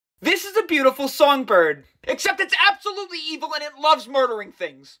This is a beautiful songbird, except it's absolutely evil and it loves murdering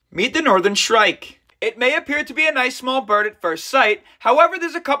things. Meet the northern shrike. It may appear to be a nice small bird at first sight, however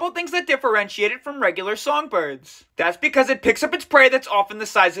there's a couple things that differentiate it from regular songbirds. That's because it picks up its prey that's often the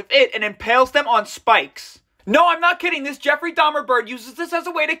size of it and impales them on spikes. No, I'm not kidding, this Jeffrey Dahamer bird uses this as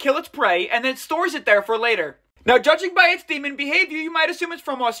a way to kill its prey and then stores it there for later. Now, judging by its theme and behavior, you might assume it's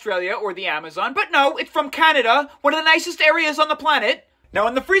from Australia or the Amazon, but no, it's from Canada, one of the nicest areas on the planet. Now,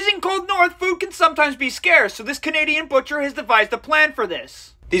 in the freezing cold north, food can sometimes be scarce, so this Canadian butcher has devised a plan for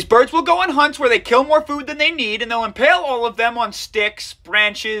this. These birds will go on hunts where they kill more food than they need, and they'll impale all of them on sticks,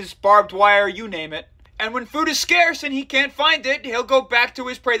 branches, barbed wire, you name it. And when food is scarce and he can't find it, he'll go back to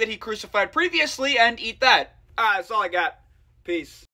his prey that he crucified previously and eat that. That's all I got. Peace.